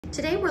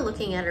Today we're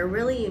looking at a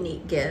really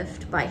unique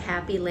gift by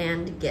Happy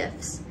Land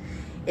Gifts.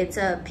 It's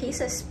a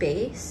piece of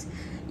space.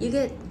 You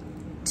get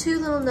 2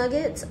 little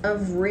nuggets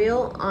of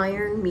real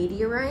iron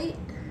meteorite,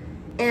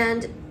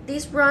 and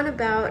these run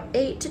about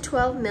 8 to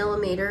 12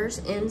 millimeters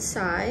in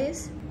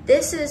size.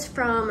 This is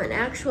from an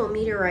actual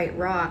meteorite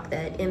rock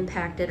that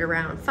impacted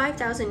around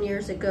 5,000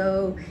 years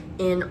ago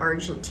in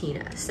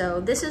Argentina.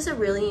 So this is a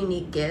really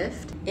unique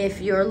gift.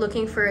 If you're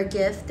looking for a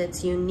gift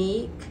that's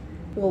unique,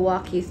 we'll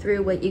walk you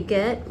through what you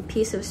get. A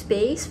piece of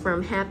space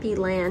from Happy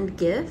Land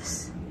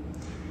Gifts.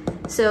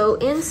 So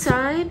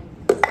inside,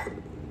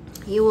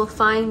 you will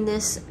find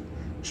this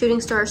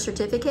shooting star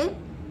certificate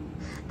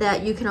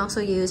that you can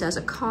also use as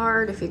a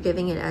card if you're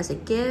giving it as a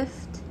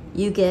gift.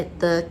 You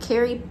get the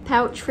carry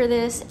pouch for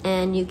this,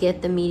 and you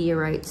get the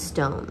meteorite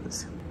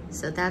stones.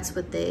 So that's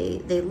what they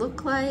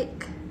look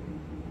like.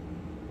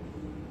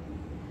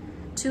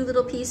 2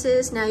 little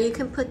pieces. Now you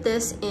can put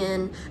this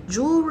in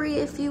jewelry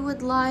if you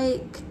would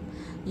like.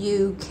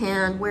 You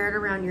can wear it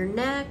around your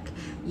neck.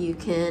 You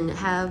can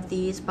have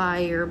these by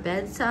your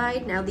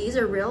bedside. Now these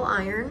are real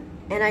iron,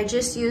 and I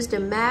just used a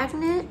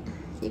magnet.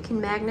 You can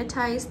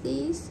magnetize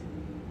these.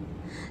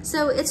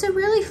 So it's a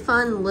really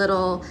fun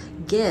little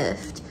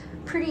gift.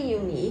 Pretty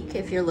unique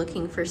if you're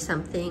looking for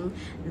something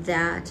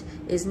that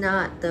is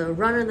not the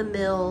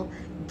run-of-the-mill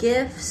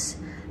gifts.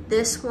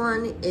 This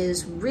one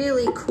is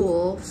really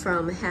cool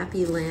from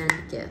Happy Land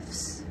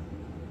Gifts.